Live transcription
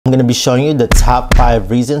I'm going to be showing you the top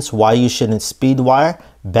 5 reasons why you shouldn't speed wire,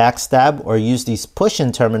 backstab, or use these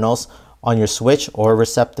push-in terminals on your switch or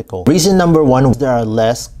receptacle. Reason number 1, there are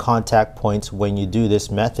less contact points when you do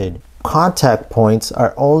this method. Contact points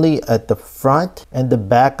are only at the front and the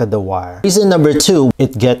back of the wire. Reason number 2,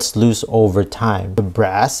 it gets loose over time. The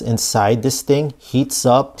brass inside this thing heats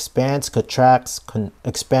up, expands, contracts,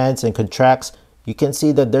 expands and contracts. You can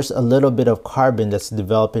see that there's a little bit of carbon that's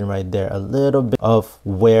developing right there, a little bit of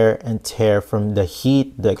wear and tear from the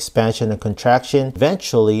heat, the expansion and contraction.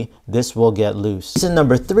 Eventually, this will get loose. Reason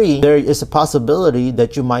number 3, there is a possibility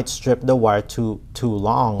that you might strip the wire too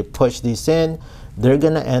long. You push these in, they're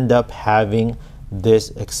gonna end up having this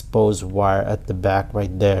exposed wire at the back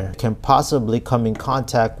right there. It can possibly come in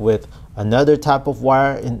contact with another type of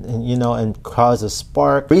wire and cause a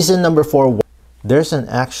spark. Reason number 4, there's an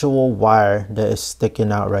actual wire that is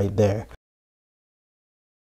sticking out right there.